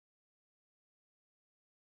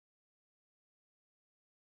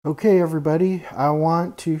Okay everybody, I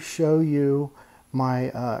want to show you my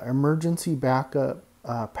emergency backup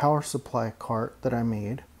power supply cart that I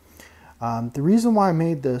made. The reason why I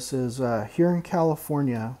made this is here in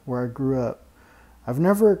California where I grew up, I've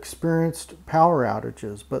never experienced power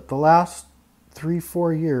outages, but the last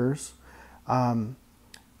 3-4 years,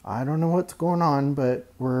 I don't know what's going on,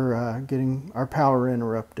 but we're getting our power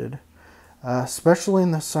interrupted. Especially in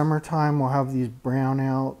the summertime, we'll have these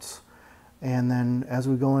brownouts. And then as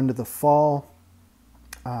we go into the fall,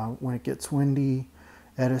 when it gets windy,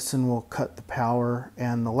 Edison will cut the power.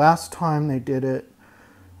 And the last time they did it,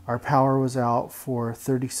 our power was out for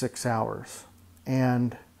 36 hours.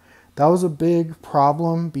 And that was a big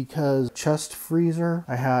problem because chest freezer,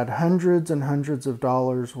 I had hundreds and hundreds of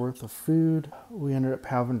dollars worth of food. We ended up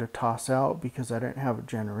having to toss out because I didn't have a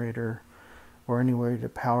generator or any way to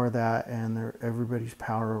power that, and everybody's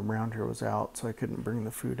power around here was out, so I couldn't bring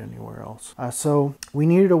the food anywhere else. So we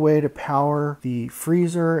needed a way to power the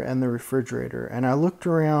freezer and the refrigerator, and I looked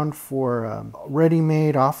around for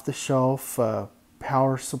ready-made off-the-shelf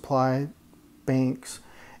power supply banks,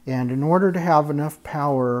 and in order to have enough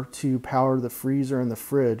power to power the freezer and the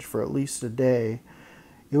fridge for at least a day,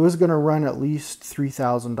 it was going to run at least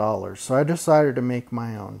 $3,000. So I decided to make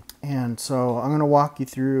my own, and so I'm going to walk you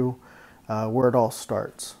through where it all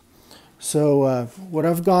starts. So what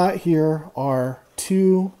I've got here are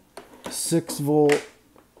two 6-volt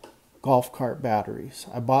golf cart batteries.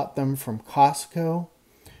 I bought them from Costco.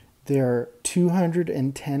 They're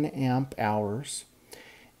 210 amp hours,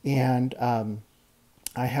 and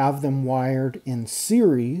I have them wired in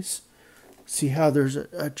series. See how there's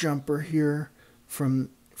a jumper here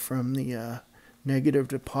from the negative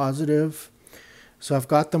to positive. So I've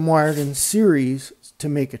got them wired in series to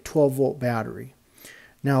make a 12-volt battery.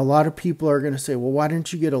 Now a lot of people are going to say, well, why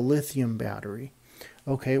didn't you get a lithium battery?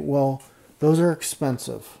 Okay, well, those are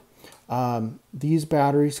expensive. These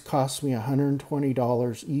batteries cost me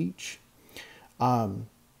 $120 each. So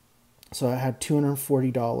I had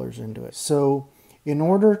 $240 into it. So in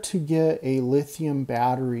order to get a lithium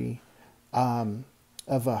battery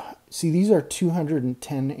see, these are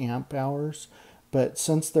 210 amp hours, but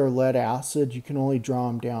since they're lead acid, you can only draw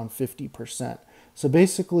them down 50%. So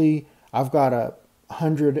basically, I've got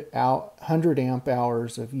 100 amp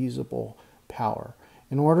hours of usable power.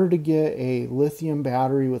 In order to get a lithium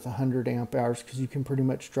battery with 100 amp hours, because you can pretty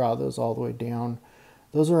much draw those all the way down,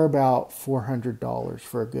 those are about $400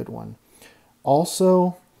 for a good one.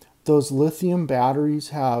 Also, those lithium batteries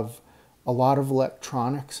have a lot of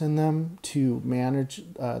electronics in them to manage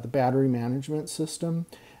the battery management system.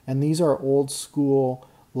 And these are old school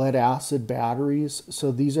lead acid batteries,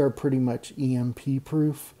 so these are pretty much EMP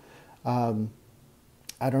proof. I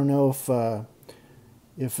don't know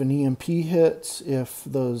if an EMP hits, if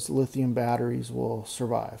those lithium batteries will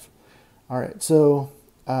survive. All right, so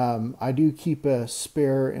I do keep a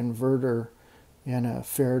spare inverter in a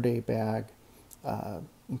Faraday bag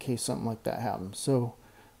in case something like that happens. So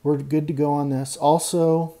we're good to go on this.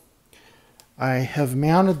 Also, I have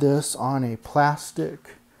mounted this on a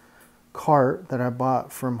plastic cart that I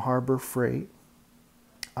bought from Harbor Freight.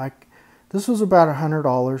 This was about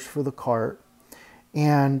 $100 for the cart,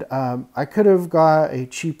 and I could have got a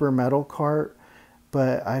cheaper metal cart,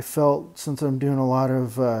 but I felt since I'm doing a lot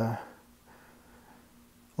of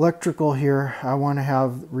electrical here, I want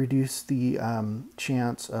to reduce the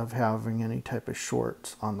chance of having any type of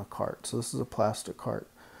shorts on the cart. So this is a plastic cart.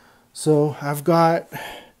 So I've got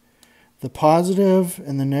the positive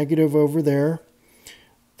and the negative over there.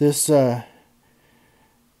 This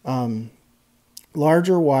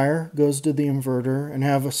larger wire goes to the inverter, and I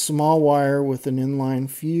have a small wire with an inline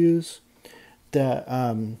fuse that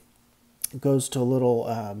goes to a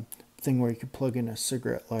little thing where you could plug in a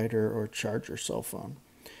cigarette lighter or charge your cell phone.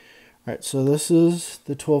 All right, so this is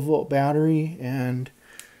the 12-volt battery, and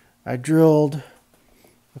I drilled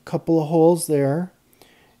a couple of holes there,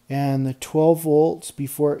 and the 12 volts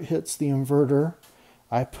before it hits the inverter,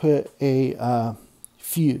 I put a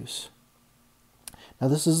fuse. Now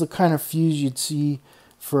this is the kind of fuse you'd see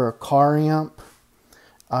for a car amp.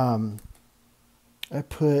 I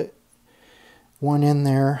put one in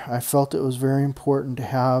there. I felt it was very important to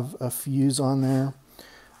have a fuse on there.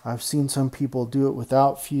 I've seen some people do it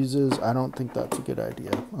without fuses. I don't think that's a good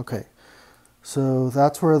idea. Okay, so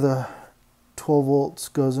that's where the 12 volts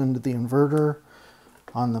goes into the inverter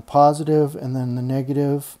on the positive, and then the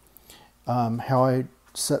negative. How I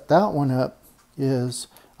set that one up is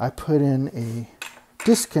I put in a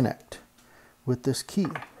disconnect with this key.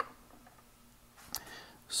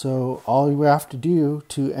 So all you have to do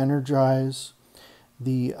to energize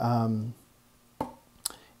the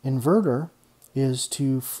inverter is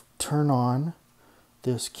to turn on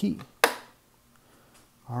this key.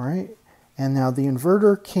 All right, and now the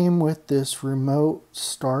inverter came with this remote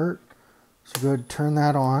start, so go ahead and turn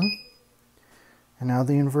that on, and now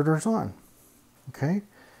the inverter's on. Okay,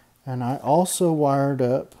 and I also wired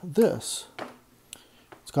up this.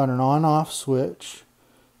 It's got an on-off switch,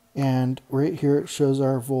 and right here it shows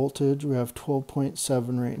our voltage. We have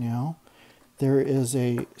 12.7 right now. There is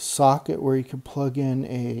a socket where you can plug in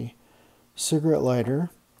a cigarette lighter,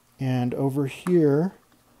 and over here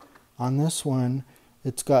on this one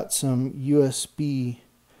it's got some USB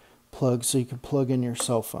plugs so you can plug in your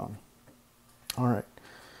cell phone. Alright,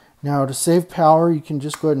 now to save power you can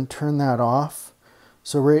just go ahead and turn that off.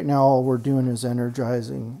 So right now all we're doing is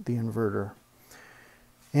energizing the inverter.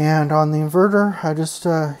 And on the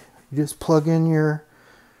inverter you just plug in your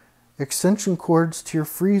extension cords to your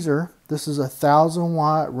freezer. This is a 1000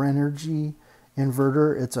 watt Renogy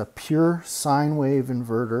inverter. It's a pure sine wave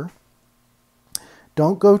inverter.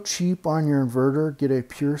 Don't go cheap on your inverter. Get a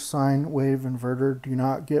pure sine wave inverter. Do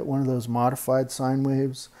not get one of those modified sine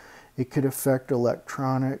waves. It could affect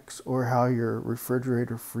electronics or how your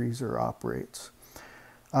refrigerator freezer operates.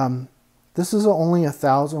 This is only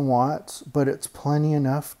 1000 watts, but it's plenty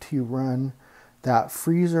enough to run that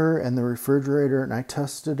freezer and the refrigerator, and I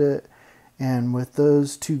tested it, and with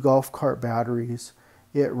those 2 golf cart batteries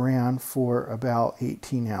it ran for about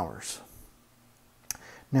 18 hours.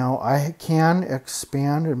 Now I can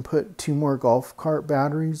expand and put 2 more golf cart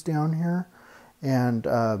batteries down here, and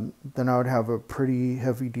then I would have a pretty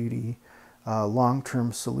heavy duty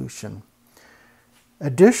long-term solution.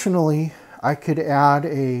 Additionally, I could add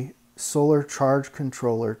a solar charge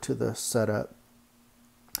controller to this setup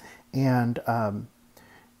and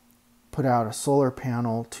put out a solar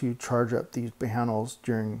panel to charge up these panels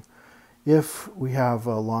if we have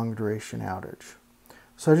a long duration outage.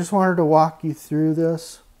 So I just wanted to walk you through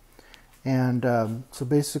this. And so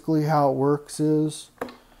basically how it works is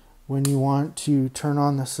when you want to turn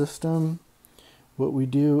on the system, what we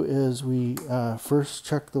do is we first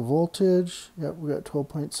check the voltage. Yep, we got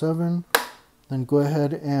 12.7. Then go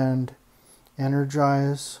ahead and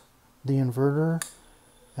energize the inverter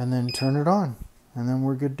and then turn it on, and then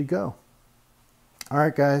we're good to go. All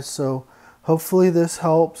right guys, so hopefully this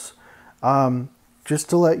helps. Just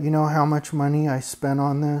to let you know how much money I spent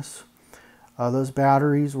on this. Those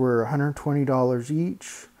batteries were $120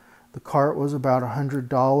 each. The cart was about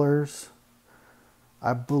 $100.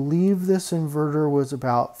 I believe this inverter was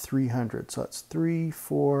about $300. So that's 3,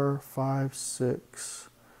 4, 5, 6,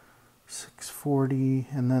 640,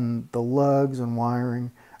 and then the lugs and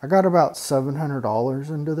wiring. I got about $700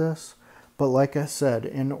 into this. But like I said,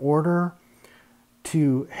 in order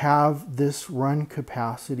to have this run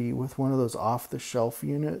capacity with one of those off-the-shelf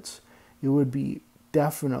units, it would be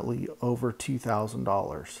definitely over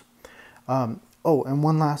 $2,000. Oh, and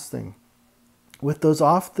one last thing. With those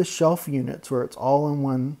off-the-shelf units where it's all in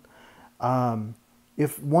one,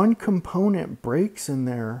 if one component breaks in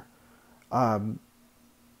there, I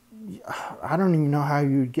don't even know how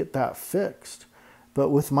you'd get that fixed. But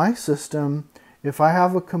with my system, if I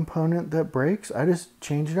have a component that breaks, I just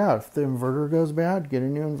change it out. If the inverter goes bad, get a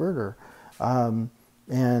new inverter.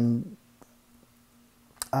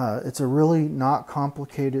 It's a really not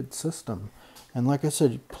complicated system. And like I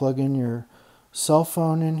said, you plug in your cell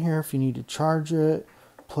phone in here if you need to charge it,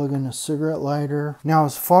 plug in a cigarette lighter. Now,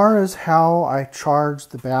 as far as how I charge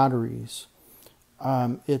the batteries,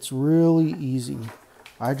 it's really easy.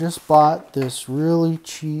 I just bought this really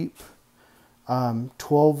cheap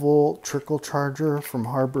 12 volt trickle charger from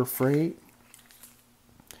Harbor Freight,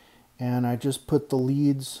 and I just put the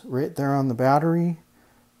leads right there on the battery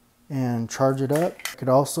and charge it up. I could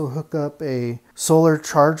also hook up a solar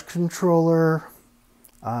charge controller.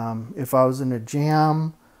 If I was in a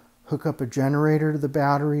jam, hook up a generator to the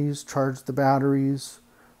batteries, charge the batteries,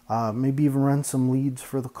 maybe even run some leads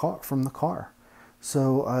for the car, from the car.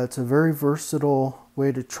 So it's a very versatile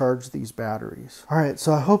way to charge these batteries. All right,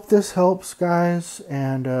 so I hope this helps, guys,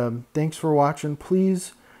 and thanks for watching.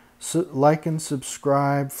 Please like and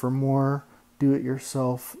subscribe for more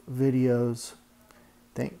do-it-yourself videos.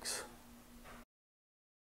 Thanks.